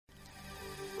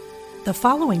The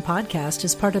following podcast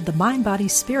is part of the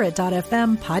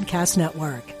MindBodySpirit.fm podcast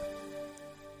network.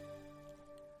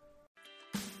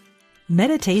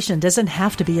 Meditation doesn't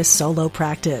have to be a solo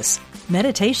practice.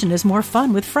 Meditation is more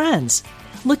fun with friends.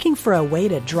 Looking for a way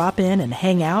to drop in and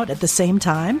hang out at the same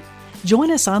time? Join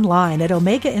us online at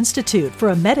Omega Institute for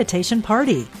a meditation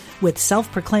party with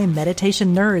self-proclaimed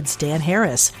meditation nerds Dan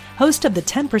Harris, host of the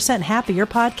 10% Happier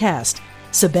podcast,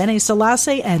 Sebene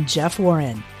Selassie, and Jeff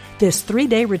Warren. This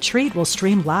 3-day retreat will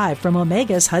stream live from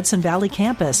Omega's Hudson Valley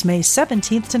campus May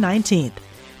 17th to 19th.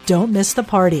 Don't miss the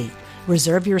party.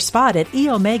 Reserve your spot at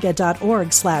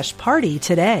eomega.org/party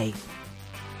today.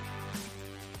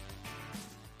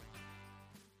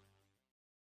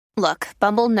 Look,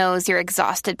 Bumble knows you're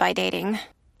exhausted by dating.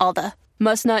 All the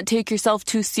must not take yourself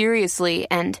too seriously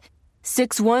and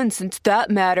 6'1" since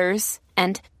that matters.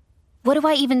 And what do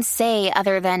I even say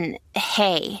other than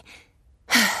hey?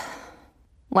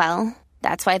 Well,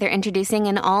 that's why they're introducing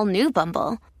an all-new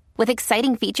Bumble with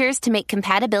exciting features to make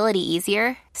compatibility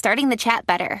easier, starting the chat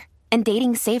better, and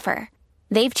dating safer.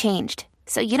 They've changed,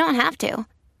 so you don't have to.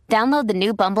 Download the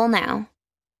new Bumble now.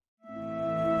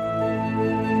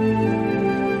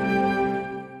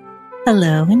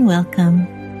 Hello and welcome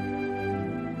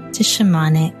to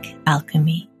Shamanic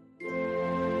Alchemy,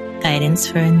 Guidance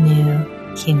for a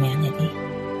New Humanity.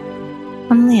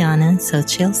 I'm Liana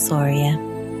Xochitl Soria,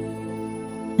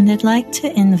 and I'd like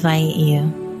to invite you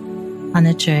on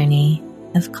a journey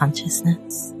of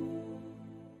consciousness.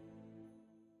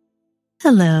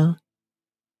 Hello.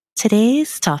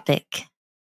 Today's topic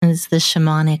is the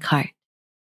shamanic heart.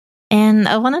 And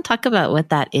I want to talk about what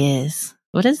that is.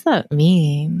 What does that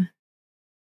mean?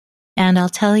 And I'll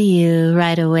tell you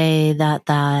right away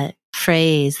that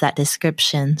phrase, that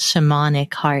description,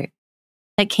 shamanic heart,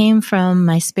 that came from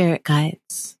my spirit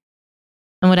guides.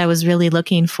 And what I was really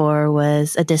looking for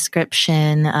was a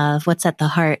description of what's at the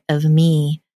heart of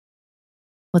me,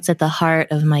 what's at the heart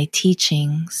of my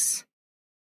teachings,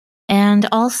 and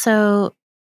also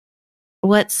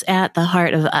what's at the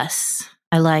heart of us.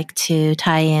 I like to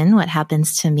tie in what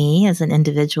happens to me as an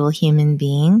individual human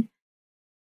being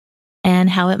and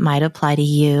how it might apply to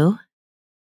you,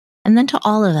 and then to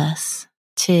all of us,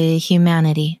 to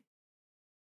humanity.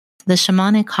 The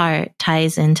shamanic heart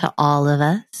ties into all of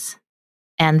us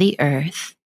and the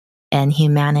earth and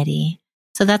humanity.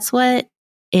 So that's what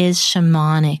is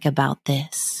shamanic about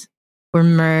this. We're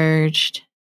merged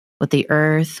with the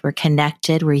earth, we're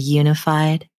connected, we're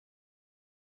unified,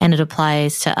 and it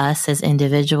applies to us as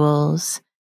individuals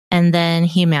and then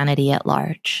humanity at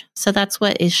large. So that's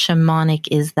what is shamanic,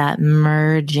 is that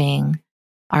merging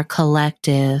our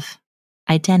collective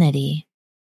identity.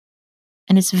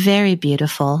 And it's very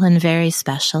beautiful and very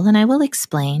special, and I will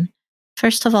explain.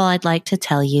 First of all, I'd like to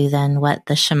tell you then what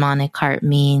the shamanic heart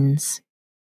means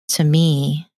to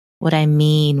me, what I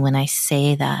mean when I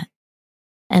say that.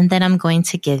 And then I'm going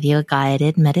to give you a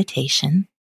guided meditation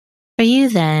for you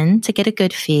then to get a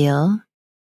good feel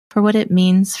for what it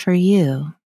means for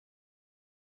you.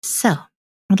 So,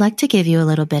 I'd like to give you a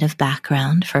little bit of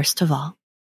background, first of all.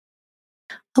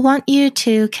 I want you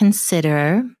to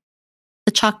consider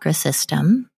the chakra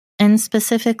system, and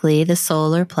specifically the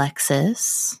solar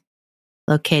plexus,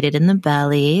 located in the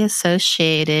belly,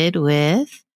 associated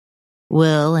with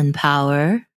will and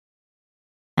power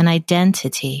and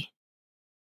identity,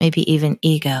 maybe even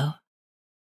ego.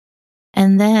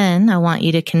 And then I want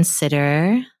you to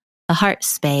consider the heart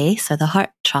space, or the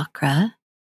heart chakra,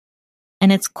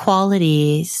 and its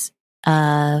qualities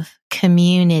of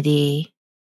community,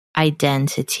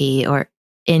 identity, or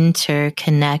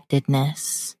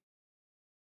interconnectedness,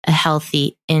 a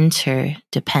healthy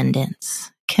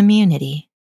interdependence, community,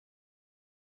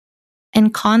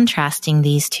 and contrasting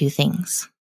these two things.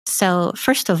 So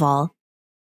first of all,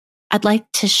 I'd like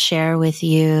to share with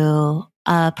you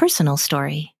a personal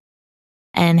story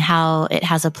and how it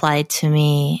has applied to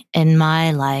me in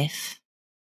my life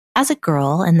as a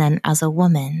girl and then as a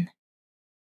woman.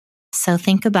 So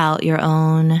think about your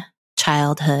own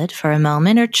childhood for a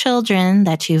moment, or children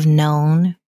that you've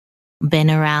known,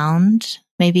 been around.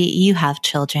 Maybe you have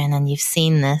children and you've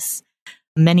seen this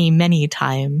many, many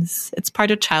times. It's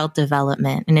part of child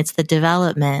development, and it's the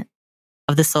development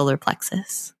of the solar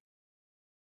plexus.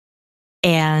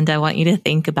 And I want you to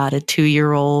think about a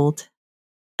 2-year-old,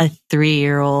 a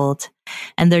 3-year-old,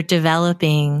 and they're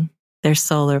developing their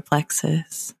solar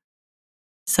plexus.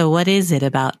 So what is it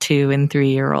about 2 and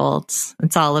 3-year-olds?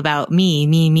 It's all about me,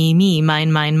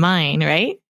 mine,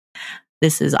 right?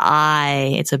 This is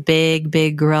I. It's a big,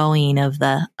 big growing of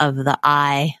the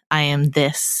I. I am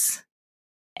this.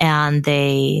 And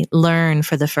they learn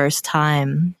for the first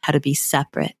time how to be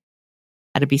separate.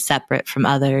 how to be separate from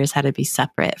others, how to be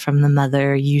separate from the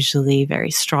mother, usually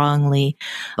very strongly.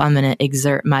 I'm going to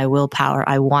exert my willpower.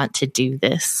 I want to do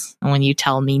this. And when you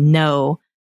tell me no,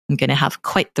 I'm going to have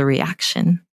quite the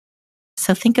reaction.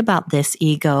 So think about this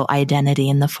ego identity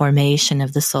in the formation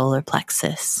of the solar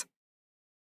plexus.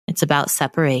 It's about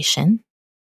separation.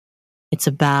 It's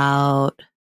about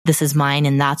this is mine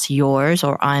and that's yours,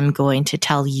 or I'm going to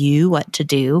tell you what to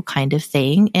do kind of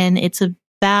thing. And it's a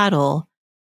battle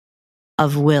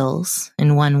of wills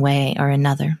in one way or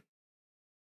another.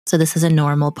 So this is a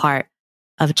normal part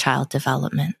of child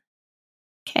development.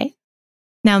 Okay.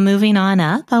 Now moving on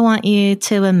up, I want you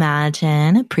to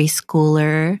imagine a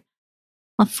preschooler,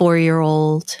 a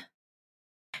 4-year-old,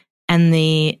 and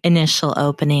the initial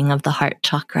opening of the heart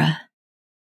chakra.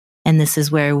 And this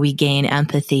is where we gain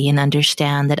empathy and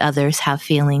understand that others have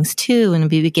feelings too, and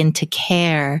we begin to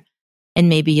care. And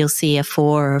maybe you'll see a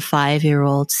 4 or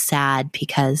 5-year-old sad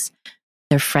because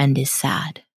their friend is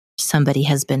sad. Somebody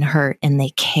has been hurt and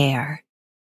they care.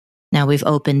 Now we've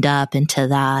opened up into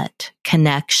that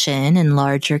connection and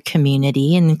larger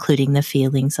community, including the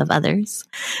feelings of others.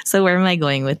 So where am I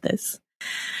going with this?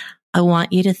 I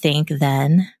want you to think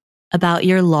then about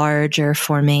your larger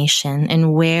formation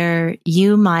and where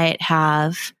you might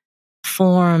have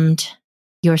formed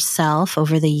yourself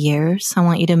over the years. I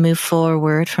want you to move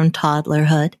forward from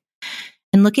toddlerhood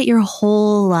and look at your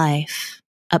whole life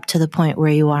up to the point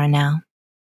where you are now.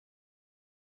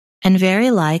 And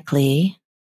very likely,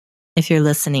 if you're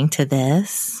listening to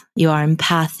this, you are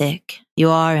empathic. You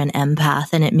are an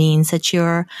empath, and it means that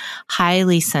you're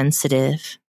highly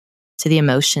sensitive to the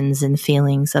emotions and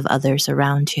feelings of others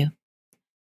around you.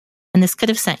 And this could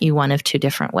have sent you one of 2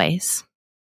 different ways.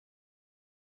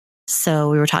 So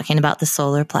we were talking about the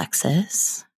solar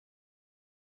plexus.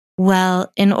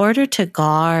 Well, in order to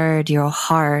guard your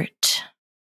heart,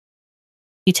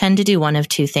 you tend to do one of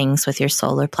 2 things with your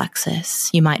solar plexus.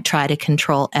 You might try to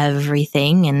control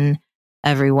everything and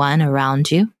everyone around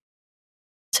you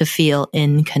to feel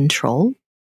in control.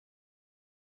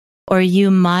 Or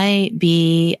you might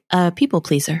be a people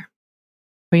pleaser,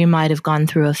 or you might have gone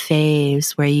through a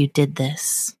phase where you did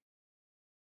this,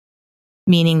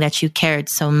 meaning that you cared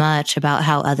so much about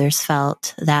how others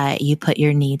felt that you put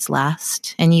your needs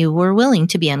last and you were willing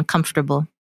to be uncomfortable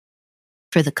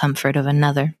for the comfort of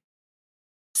another.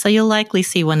 So you'll likely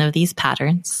see one of these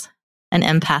patterns, and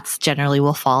empaths generally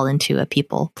will fall into a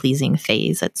people-pleasing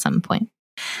phase at some point.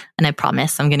 And I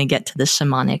promise I'm going to get to the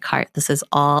shamanic heart. This is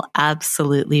all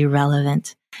absolutely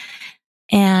relevant.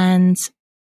 And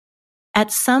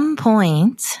at some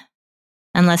point,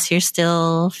 unless you're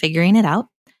still figuring it out,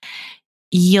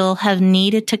 you'll have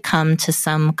needed to come to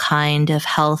some kind of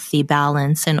healthy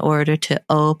balance in order to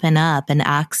open up and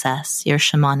access your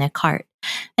shamanic heart.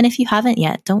 And if you haven't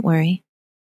yet, don't worry.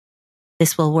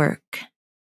 This will work.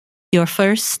 Your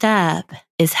first step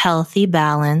is healthy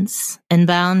balance and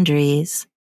boundaries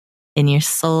in your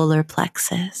solar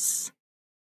plexus.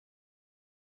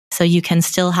 So you can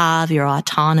still have your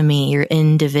autonomy, your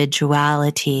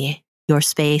individuality, your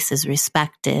space is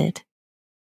respected.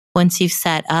 Once you've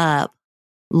set up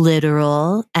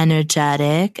literal,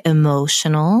 energetic,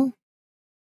 emotional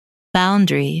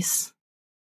boundaries,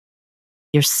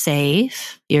 you're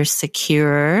safe, you're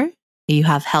secure, you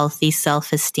have healthy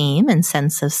self-esteem and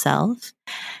sense of self.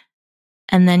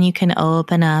 And then you can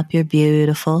open up your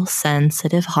beautiful,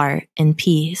 sensitive heart in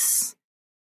peace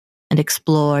and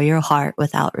explore your heart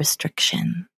without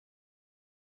restriction.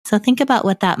 So think about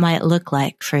what that might look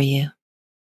like for you.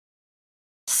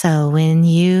 So when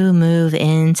you move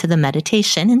into the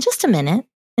meditation in just a minute,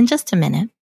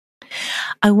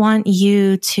 I want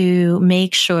you to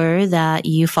make sure that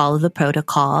you follow the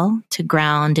protocol to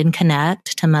ground and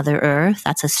connect to Mother Earth.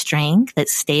 That's a strength that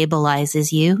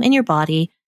stabilizes you in your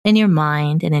body, in your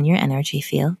mind, and in your energy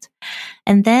field.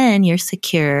 And then you're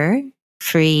secure,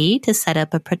 free to set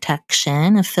up a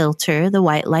protection, a filter, the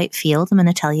white light field I'm going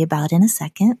to tell you about in a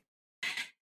second.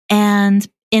 And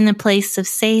in a place of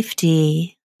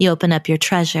safety, you open up your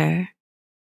treasure,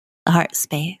 the heart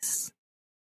space.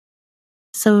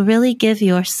 So really give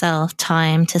yourself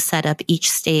time to set up each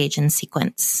stage in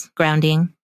sequence: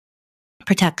 grounding,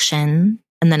 protection,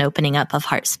 and then opening up of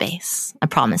heart space. I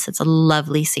promise it's a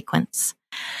lovely sequence.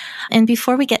 And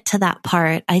before we get to that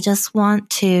part, I just want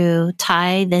to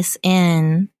tie this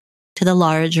in to the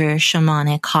larger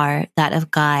shamanic heart, that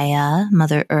of Gaia,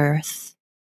 Mother Earth.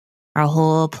 Our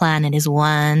whole planet is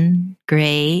one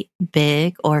great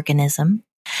big organism,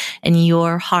 and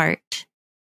your heart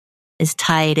is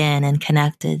tied in and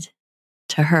connected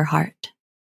to her heart.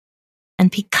 And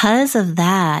because of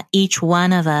that, each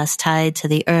one of us tied to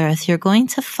the earth, you're going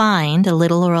to find a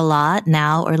little or a lot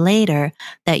now or later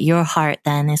that your heart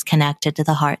then is connected to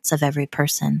the hearts of every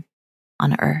person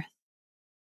on earth.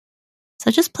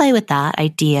 So just play with that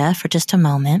idea for just a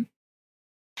moment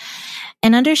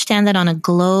and understand that on a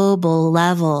global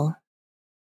level,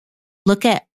 look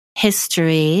at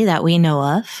history that we know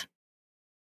of.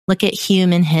 Look at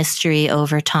human history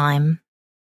over time.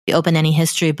 If you open any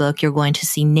history book, you're going to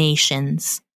see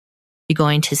nations. You're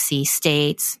going to see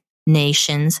states,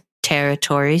 nations,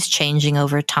 territories changing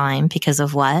over time because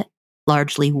of what?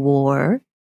 Largely war.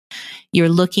 You're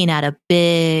looking at a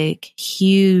big,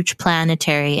 huge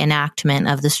planetary enactment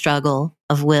of the struggle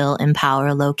of will and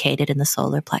power located in the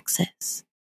solar plexus.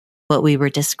 What we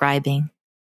were describing.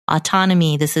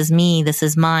 Autonomy, this is me, this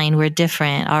is mine, we're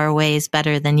different, our way is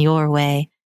better than your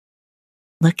way.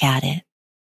 Look at it.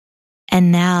 And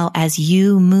now as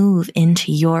you move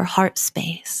into your heart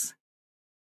space,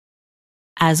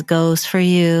 as goes for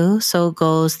you, so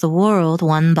goes the world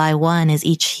one by one as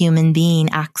each human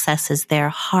being accesses their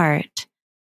heart.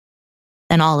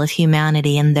 Then all of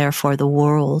humanity and therefore the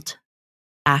world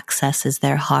accesses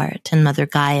their heart. And Mother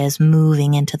Gaia is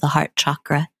moving into the heart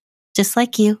chakra, just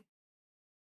like you.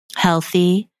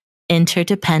 Healthy,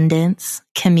 interdependence,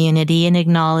 community, and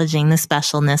acknowledging the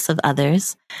specialness of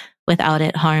others without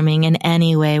it harming in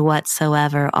any way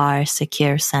whatsoever our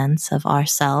secure sense of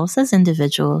ourselves as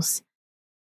individuals,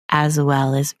 as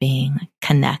well as being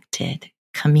connected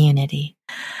community.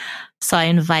 So I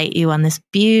invite you on this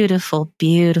beautiful,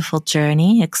 beautiful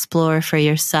journey. Explore for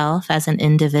yourself as an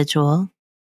individual.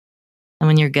 And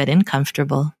when you're good and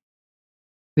comfortable,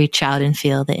 reach out and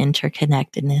feel the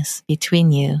interconnectedness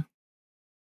between you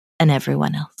and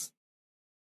everyone else.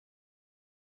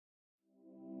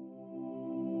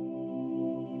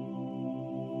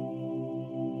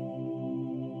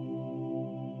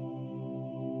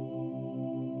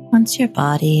 Once your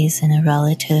body is in a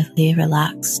relatively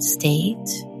relaxed state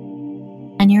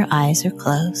and your eyes are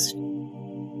closed,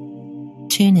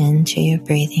 tune in to your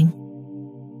breathing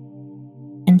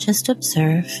and just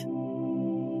observe.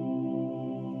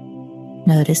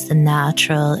 Notice the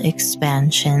natural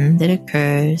expansion that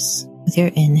occurs with your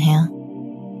inhale.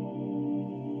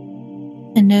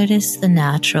 And notice the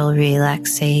natural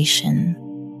relaxation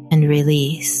and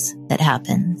release that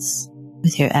happens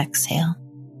with your exhale.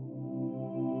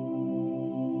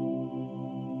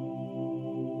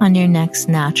 On your next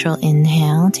natural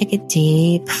inhale, take a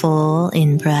deep, full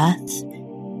in-breath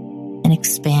and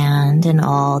expand in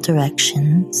all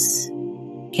directions.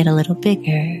 Get a little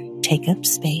bigger, take up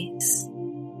space.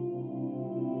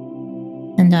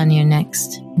 And on your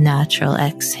next natural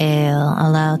exhale,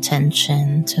 allow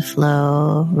tension to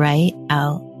flow right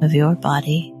out of your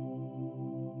body.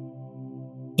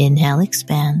 Inhale,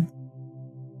 expand.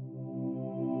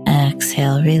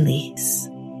 Exhale, release.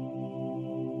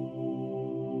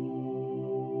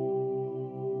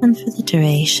 And for the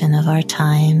duration of our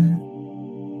time,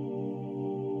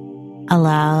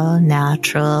 allow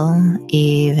natural,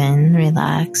 even,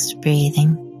 relaxed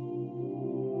breathing.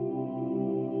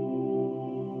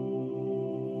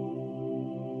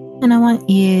 And I want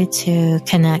you to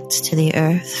connect to the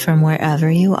earth from wherever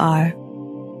you are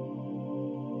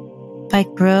by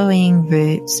growing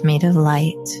roots made of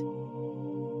light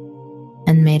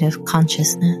and made of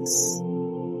consciousness.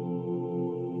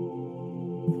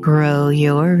 Grow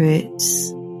your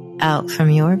roots out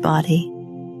from your body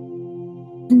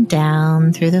and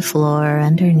down through the floor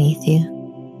underneath you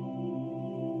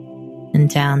and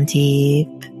down deep,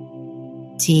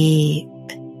 deep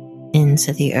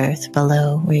into the earth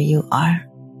below where you are.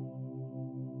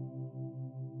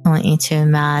 I want you to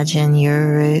imagine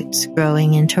your roots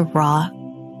growing into rock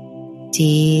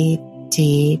deep,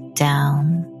 deep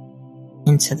down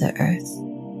into the earth.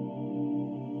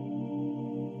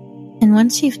 And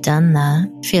once you've done that,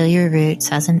 feel your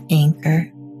roots as an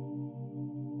anchor,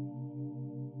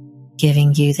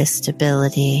 giving you the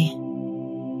stability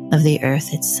of the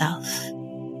earth itself.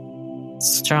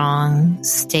 Strong,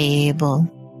 stable.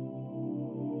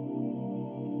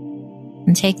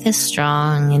 And take this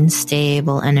strong and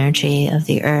stable energy of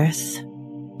the earth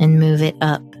and move it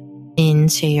up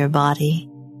into your body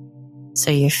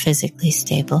so you're physically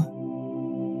stable.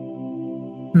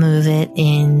 Move it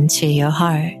into your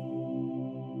heart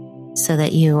so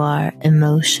that you are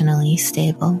emotionally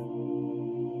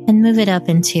stable. And move it up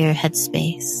into your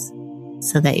headspace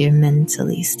so that you're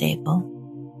mentally stable.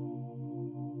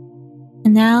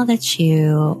 And now that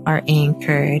you are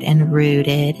anchored and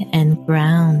rooted and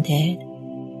grounded,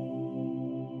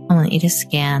 I want you to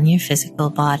scan your physical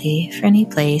body for any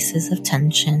places of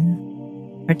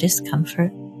tension or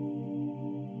discomfort.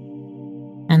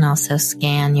 And also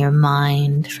scan your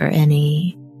mind for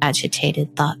any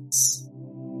agitated thoughts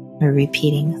or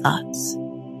repeating thoughts.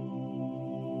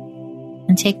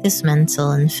 And take this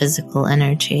mental and physical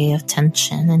energy of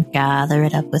tension and gather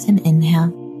it up with an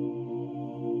inhale.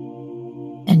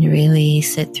 And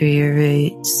release it through your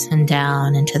roots and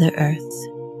down into the earth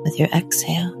with your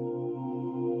exhale.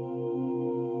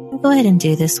 And go ahead and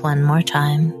do this one more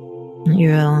time at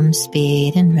your own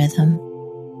speed and rhythm.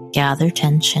 Gather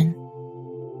tension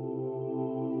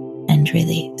and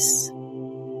release.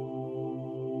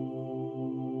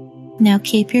 Now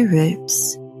keep your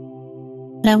roots,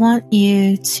 but I want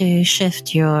you to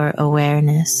shift your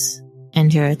awareness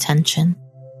and your attention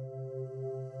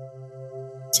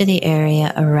to the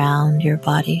area around your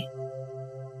body.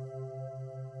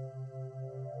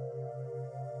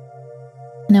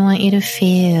 And I want you to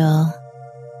feel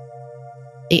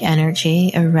the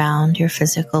energy around your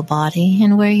physical body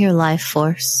and where your life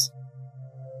force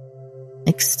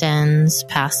extends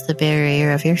past the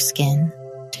barrier of your skin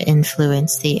to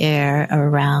influence the air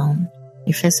around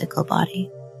your physical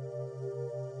body.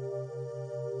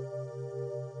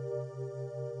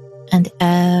 And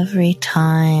every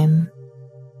time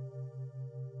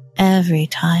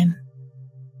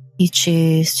you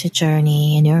choose to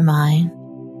journey in your mind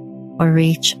or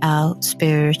reach out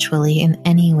spiritually in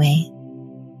any way,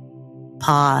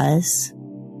 pause,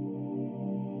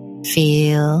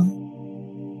 feel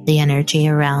the energy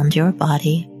around your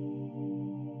body,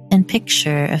 and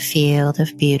picture a field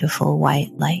of beautiful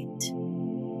white light.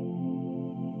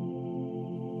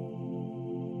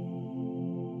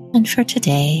 And for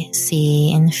today,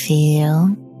 see and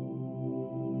feel,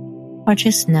 or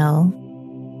just know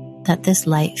that this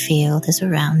light field is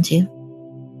around you.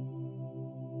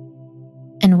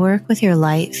 And work with your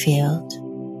light field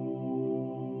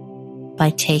by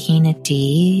taking a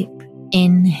deep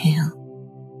inhale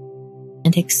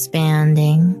and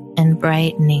expanding and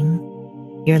brightening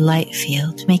your light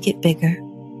field. Make it bigger.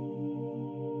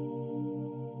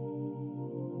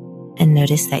 And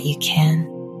notice that you can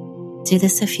do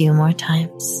this a few more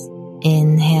times.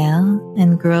 Inhale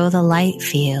and grow the light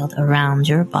field around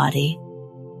your body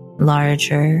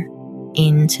larger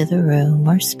into the room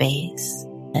or space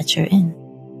that you're in.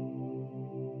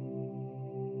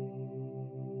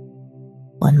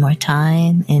 One more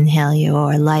time, inhale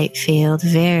your light field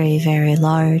very, very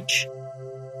large.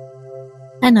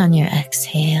 And on your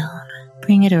exhale,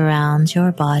 bring it around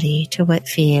your body to what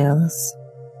feels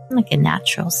like a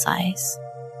natural size,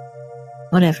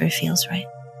 whatever feels right.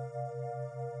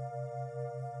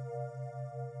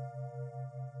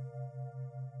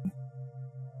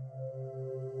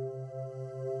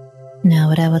 Now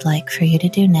what I would like for you to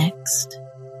do next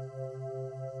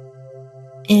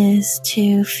is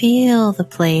to feel the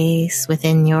place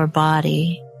within your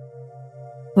body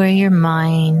where your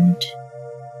mind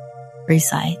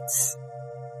resides.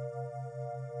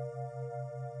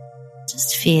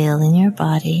 Just feel in your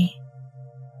body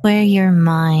where your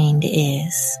mind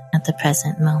is at the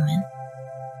present moment.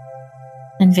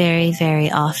 And very, very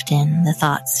often the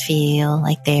thoughts feel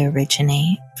like they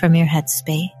originate from your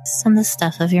headspace, and the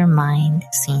stuff of your mind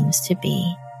seems to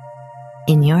be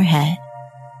in your head,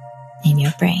 in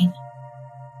your brain.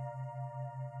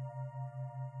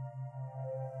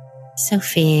 So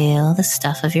feel the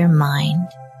stuff of your mind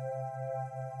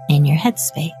in your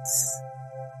headspace.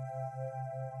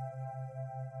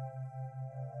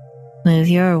 Move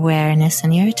your awareness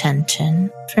and your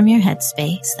attention from your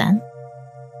headspace then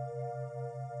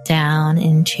down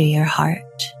into your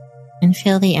heart and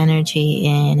feel the energy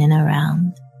in and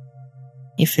around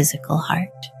your physical heart.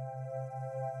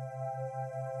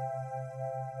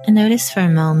 And notice for a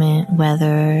moment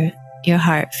whether your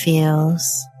heart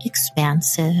feels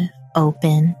expansive,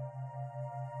 open,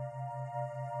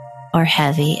 or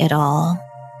heavy at all,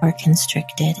 or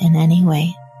constricted in any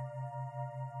way.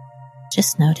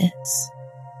 Just notice.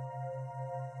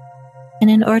 And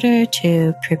in order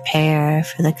to prepare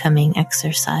for the coming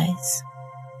exercise,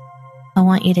 I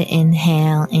want you to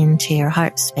inhale into your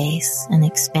heart space and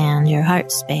expand your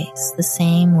heart space the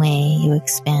same way you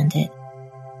expanded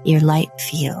your light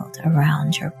field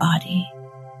around your body.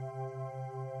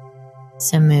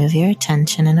 So move your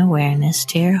attention and awareness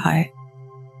to your heart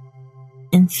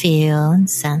and feel and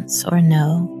sense or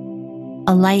know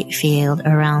a light field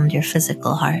around your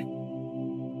physical heart,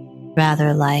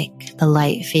 rather like the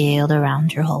light field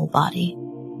around your whole body.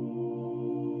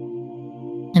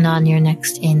 And on your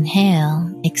next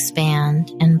inhale,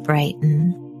 expand and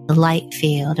brighten the light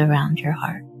field around your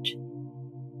heart.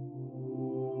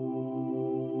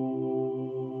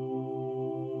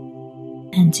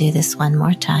 And do this one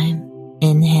more time.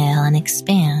 Inhale and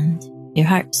expand your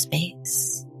heart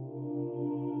space.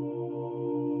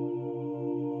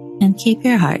 And keep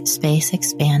your heart space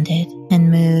expanded and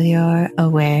move your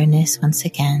awareness once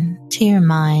again to your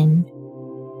mind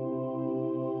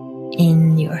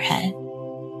in your head.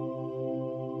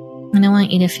 And I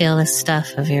want you to feel the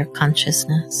stuff of your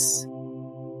consciousness.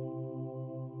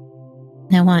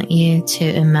 And I want you to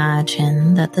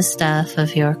imagine that the stuff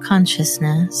of your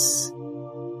consciousness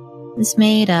is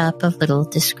made up of little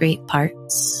discrete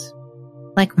parts,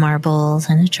 like marbles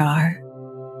in a jar.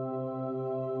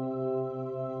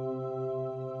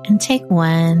 And take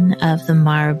one of the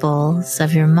marbles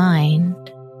of your mind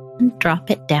and drop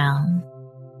it down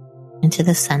into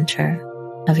the center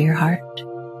of your heart.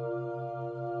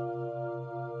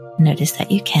 Notice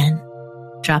that you can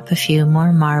drop a few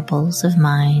more marbles of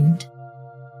mind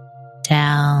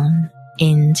down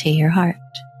into your heart.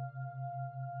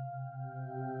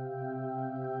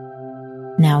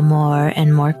 Now more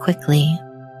and more quickly,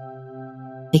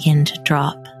 begin to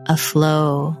drop a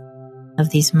flow of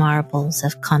these marbles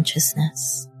of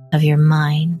consciousness of your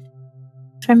mind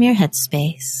from your head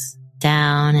space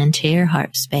down into your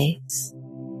heart space.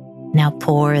 Now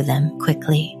pour them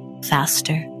quickly,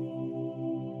 faster.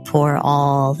 Pour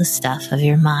all the stuff of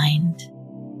your mind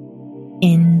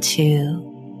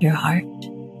into your heart.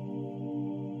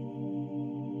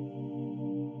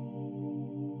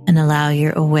 And allow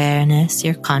your awareness,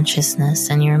 your consciousness,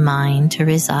 and your mind to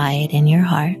reside in your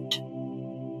heart.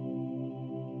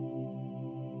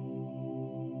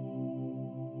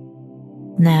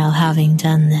 Now, having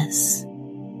done this,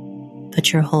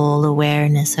 put your whole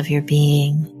awareness of your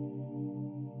being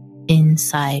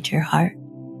inside your heart.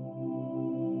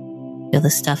 Feel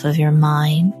the stuff of your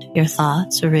mind, your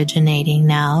thoughts originating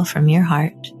now from your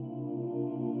heart.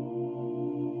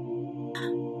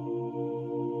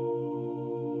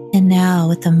 And now,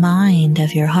 with the mind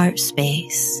of your heart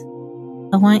space,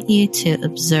 I want you to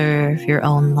observe your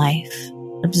own life.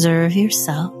 Observe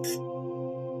yourself.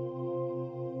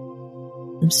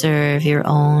 Observe your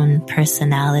own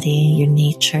personality, your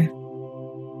nature.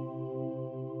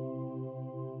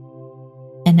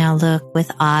 And now look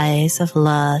with eyes of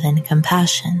love and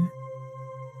compassion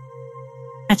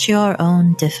at your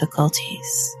own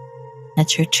difficulties,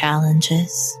 at your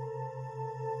challenges,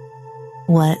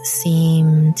 what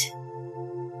seemed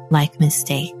like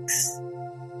mistakes.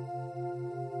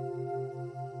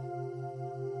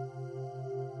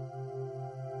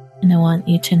 And I want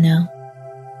you to know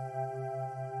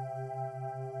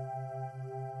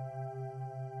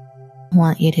I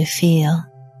want you to feel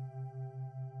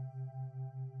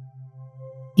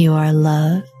you are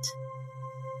loved.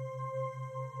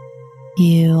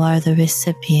 You are the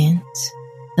recipient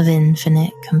of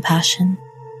infinite compassion.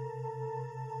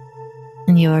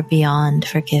 And you are beyond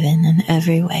forgiven in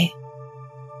every way.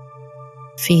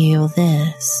 Feel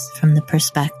this from the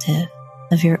perspective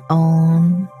of your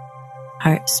own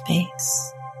heart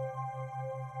space.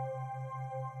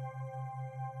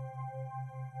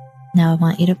 Now I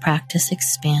want you to practice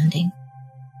expanding.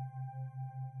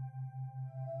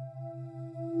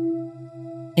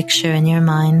 Picture in your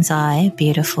mind's eye a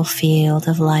beautiful field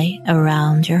of light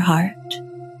around your heart.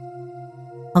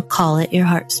 I'll call it your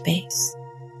heart space.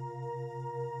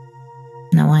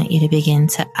 And I want you to begin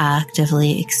to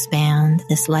actively expand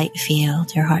this light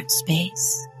field, your heart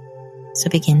space. So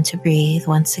begin to breathe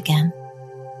once again.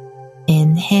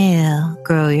 Inhale,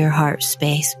 grow your heart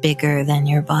space bigger than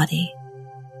your body.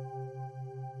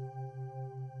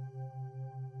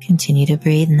 Continue to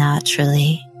breathe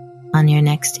naturally. On your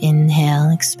next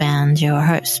inhale, expand your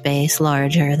heart space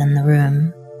larger than the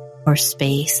room or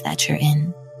space that you're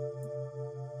in.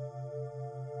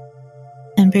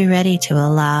 And be ready to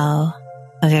allow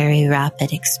a very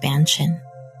rapid expansion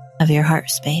of your heart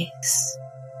space.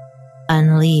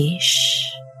 Unleash,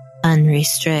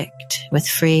 unrestrict with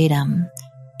freedom.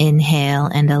 Inhale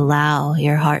and allow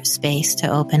your heart space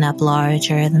to open up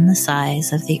larger than the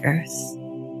size of the earth.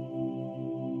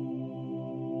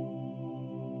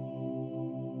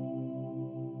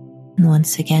 And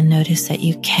once again, notice that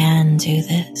you can do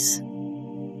this.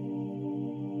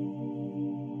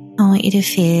 I want you to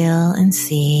feel and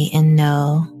see and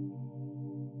know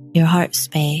your heart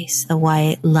space, the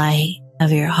white light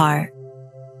of your heart,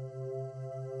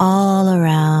 all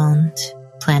around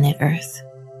planet Earth.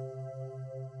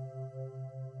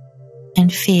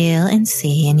 And feel and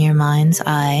see in your mind's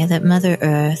eye that Mother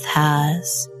Earth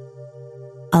has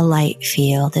a light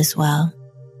field as well.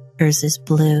 Hers is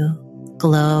blue.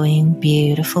 Glowing,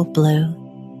 beautiful blue.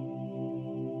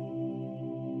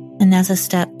 And as a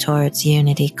step towards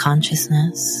unity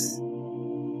consciousness,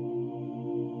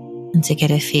 and to get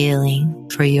a feeling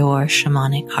for your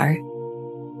shamanic heart,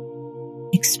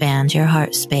 Expand your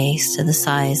heart space to the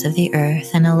size of the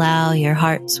earth and allow your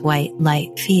heart's white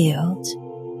light field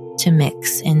to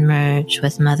mix and merge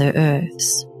with Mother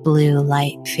Earth's blue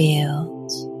light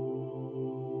field.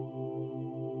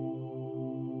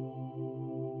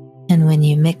 And when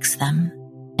you mix them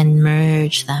and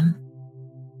merge them,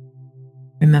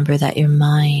 remember that your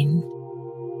mind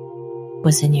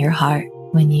was in your heart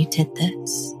when you did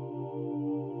this.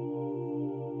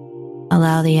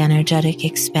 Allow the energetic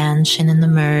expansion and the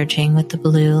merging with the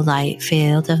blue light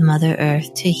field of Mother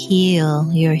Earth to heal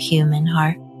your human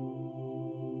heart.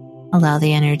 Allow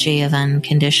the energy of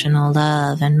unconditional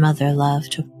love and mother love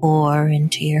to pour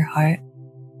into your heart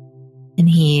and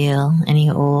heal any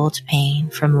old pain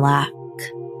from lack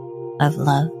of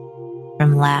love,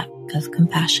 from lack of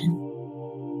compassion.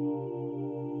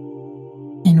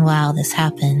 And while this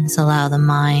happens, allow the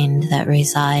mind that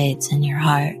resides in your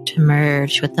heart to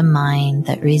merge with the mind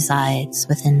that resides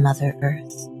within Mother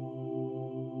Earth.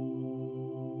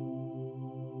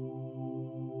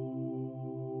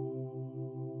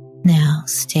 Now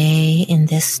stay in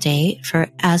this state for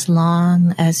as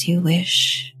long as you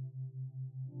wish.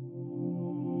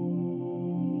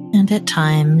 And at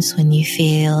times when you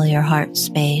feel your heart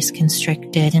space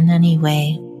constricted in any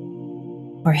way,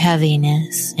 or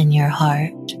heaviness in your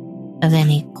heart of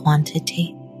any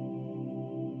quantity,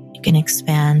 you can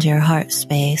expand your heart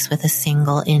space with a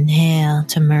single inhale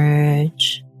to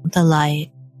merge with the light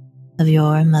of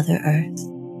your Mother Earth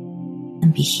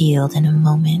and be healed in a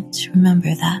moment.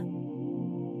 Remember that.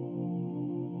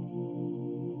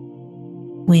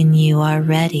 When you are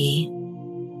ready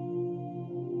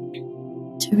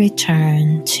to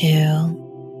return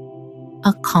to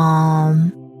a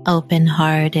calm,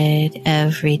 open-hearted,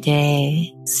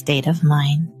 everyday state of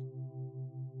mind,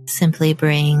 simply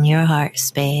bring your heart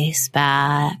space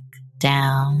back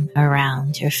down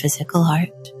around your physical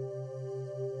heart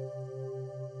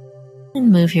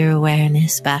and move your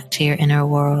awareness back to your inner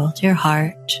world, your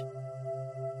heart,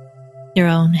 your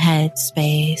own head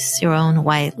space, your own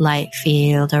white light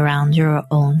field around your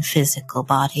own physical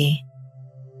body.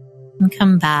 And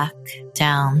come back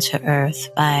down to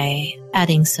earth by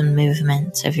adding some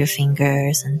movement of your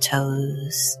fingers and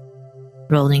toes,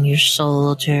 rolling your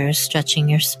shoulders, stretching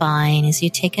your spine as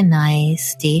you take a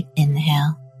nice deep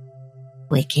inhale,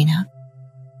 waking up.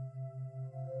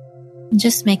 And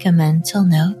just make a mental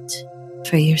note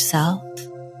for yourself.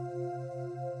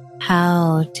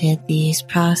 How did these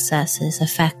processes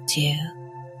affect you?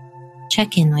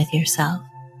 Check in with yourself.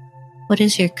 What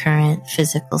is your current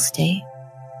physical state?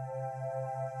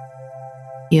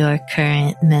 Your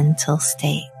current mental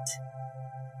state,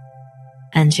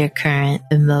 and your current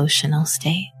emotional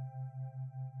state.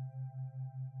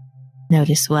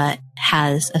 Notice what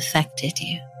has affected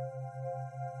you,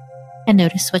 and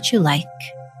notice what you like.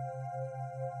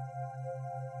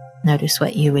 Notice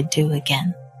what you would do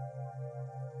again.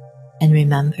 And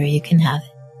remember, you can have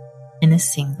it in a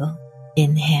single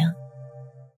inhale.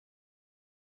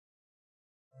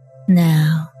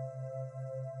 Now,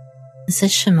 this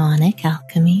is Shamanic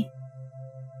Alchemy,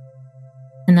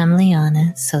 and I'm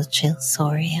Liana Xochitl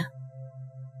Soria.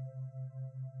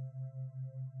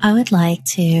 I would like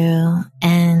to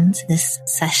end this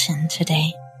session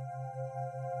today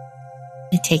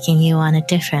by taking you on a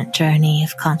different journey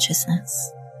of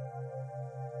consciousness.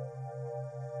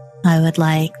 I would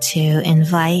like to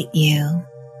invite you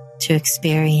to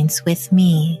experience with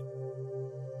me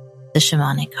the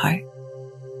shamanic heart.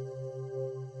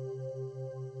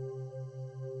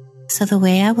 So the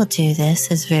way I will do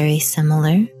this is very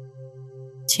similar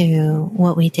to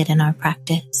what we did in our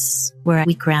practice, where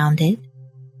we grounded,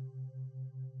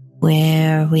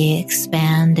 where we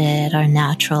expanded our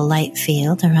natural light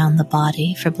field around the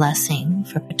body for blessing,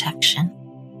 for protection.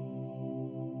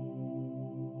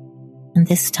 And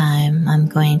this time I'm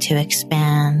going to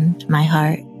expand my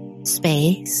heart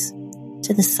space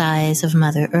to the size of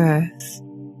Mother Earth,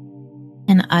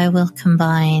 and I will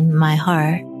combine my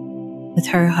heart with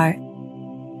her heart,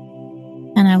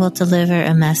 and I will deliver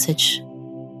a message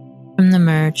from the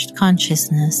merged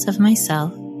consciousness of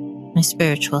myself, my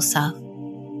spiritual self,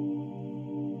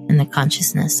 and the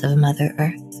consciousness of Mother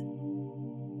Earth.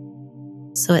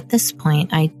 So at this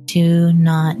point, I do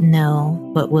not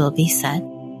know what will be said,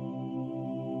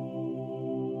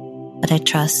 but I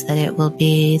trust that it will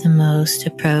be the most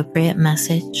appropriate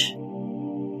message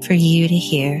for you to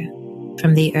hear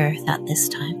from the earth at this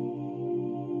time.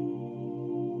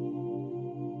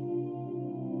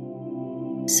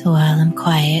 So while I'm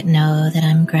quiet, know that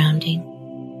I'm grounding,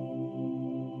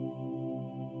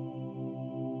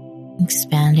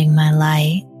 expanding my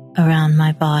light around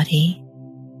my body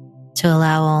to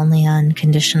allow only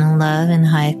unconditional love and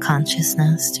high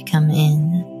consciousness to come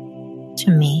in to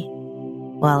me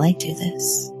while I do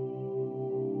this.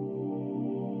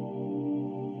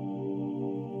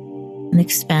 And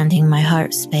expanding my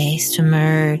heart space to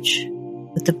merge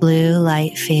with the blue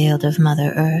light field of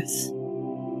Mother Earth.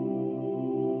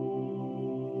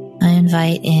 I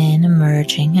invite in a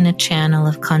merging in a channel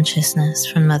of consciousness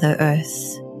from Mother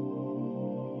Earth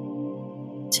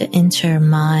to enter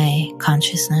my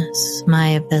consciousness, my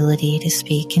ability to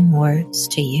speak in words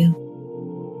to you.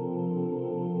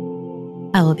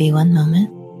 I will be one moment.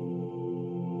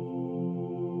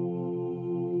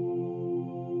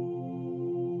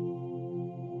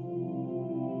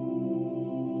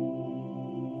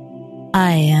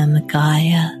 I am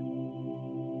Gaia.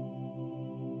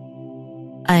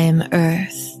 I am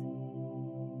Earth.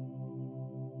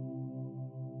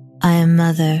 I am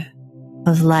Mother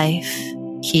of life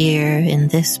here in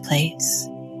this place.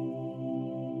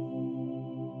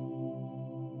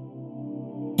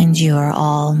 And you are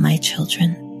all my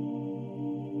children.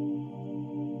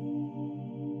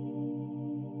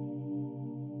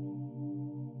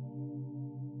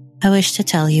 I wish to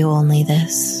tell you only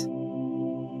this,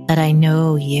 that I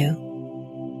know you.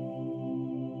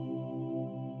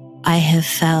 I have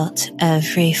felt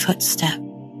every footstep.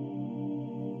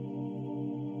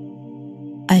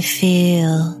 I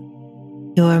feel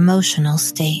your emotional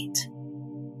state.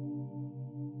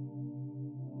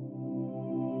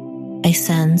 I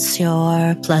sense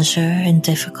your pleasure and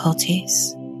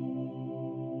difficulties.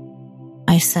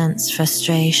 I sense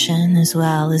frustration as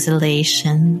well as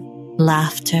elation,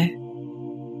 laughter.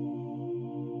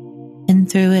 And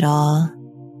through it all,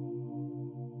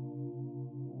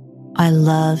 I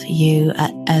love you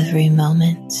at every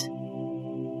moment.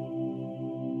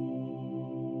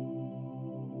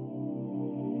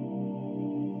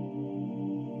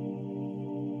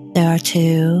 There are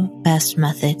two best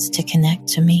methods to connect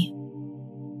to me,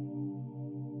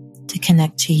 to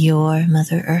connect to your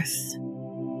Mother Earth.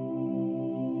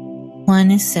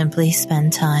 One is simply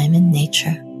spend time in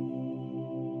nature.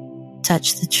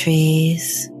 Touch the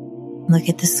trees, look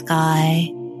at the sky,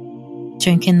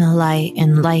 drink in the light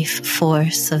and life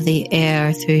force of the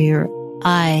air through your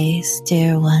eyes,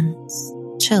 dear ones,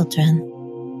 children.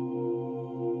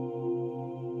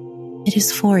 It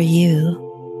is for you.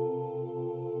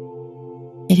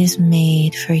 It is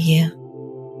made for you.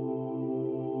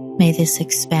 May this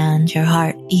expand your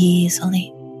heart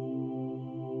easily.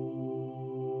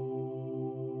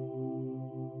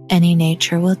 Any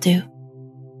nature will do.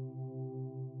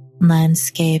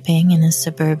 Landscaping in a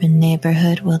suburban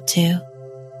neighborhood will do.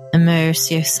 Immerse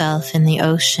yourself in the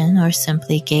ocean or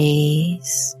simply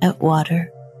gaze at water.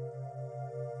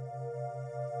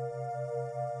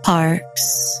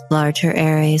 Parks, larger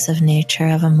areas of nature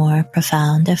have a more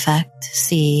profound effect.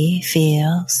 See,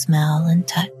 feel, smell, and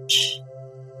touch.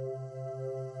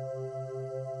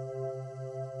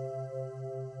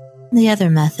 The other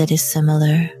method is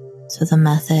similar to the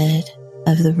method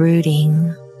of the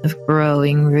rooting, of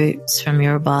growing roots from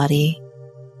your body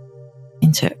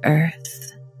into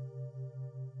earth.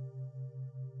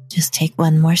 Just take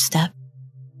one more step.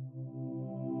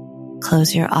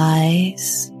 Close your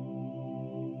eyes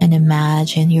and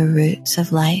imagine your roots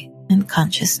of light and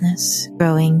consciousness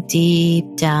growing deep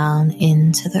down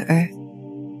into the earth.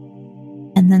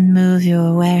 And then move your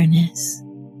awareness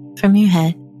from your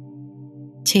head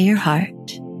to your heart,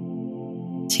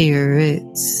 to your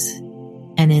roots,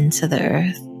 and into the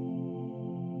earth.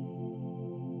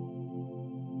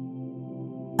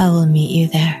 I will meet you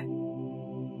there.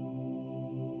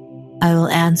 I will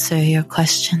answer your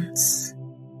questions.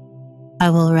 I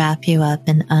will wrap you up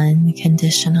in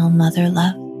unconditional mother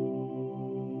love.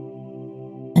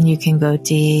 And you can go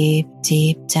deep,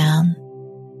 deep down,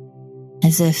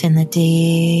 as if in the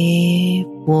deep,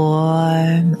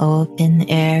 warm, open,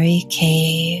 airy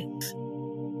cave,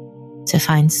 to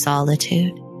find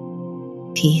solitude,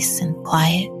 peace, and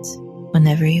quiet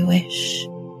whenever you wish.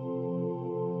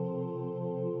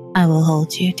 I will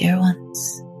hold you, dear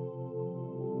ones.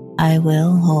 I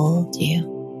will hold you.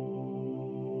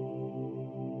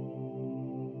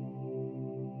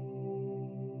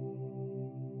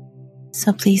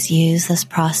 So please use this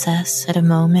process at a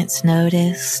moment's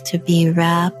notice to be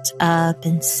wrapped up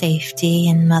in safety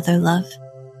and mother love.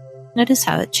 Notice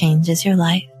how it changes your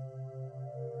life.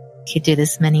 You could do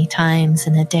this many times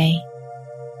in a day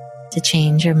to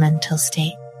change your mental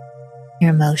state, your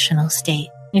emotional state,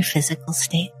 your physical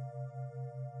state.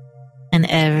 And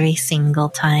every single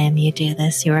time you do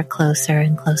this, you are closer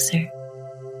and closer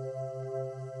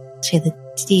to the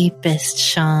deepest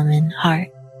shaman heart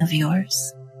of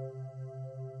yours.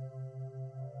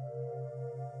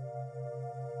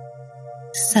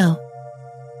 So,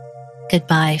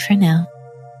 goodbye for now.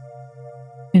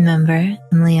 Remember,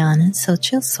 I'm Liana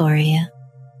Xochitl Soria.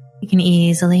 You can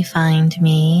easily find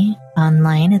me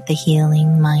online at the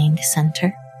Healing Mind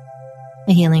Center,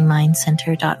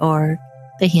 thehealingmindcenter.org,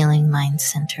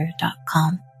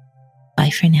 thehealingmindcenter.com. Bye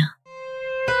for now.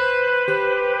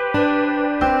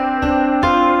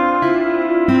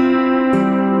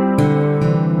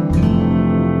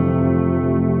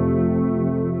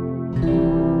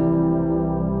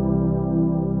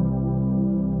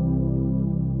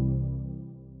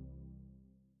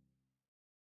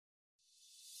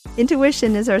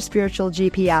 Intuition is our spiritual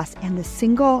GPS and the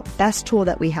single best tool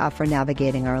that we have for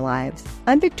navigating our lives.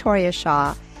 I'm Victoria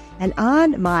Shaw, and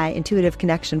on my Intuitive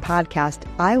Connection podcast,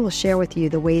 I will share with you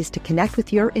the ways to connect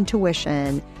with your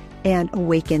intuition and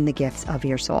awaken the gifts of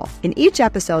your soul. In each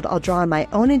episode, I'll draw on my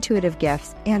own intuitive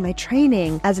gifts and my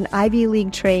training as an Ivy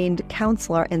League trained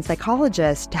counselor and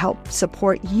psychologist to help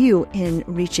support you in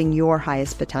reaching your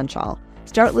highest potential.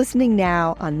 Start listening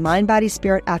now on Mind, Body,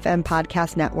 Spirit FM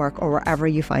Podcast Network or wherever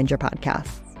you find your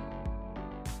podcasts.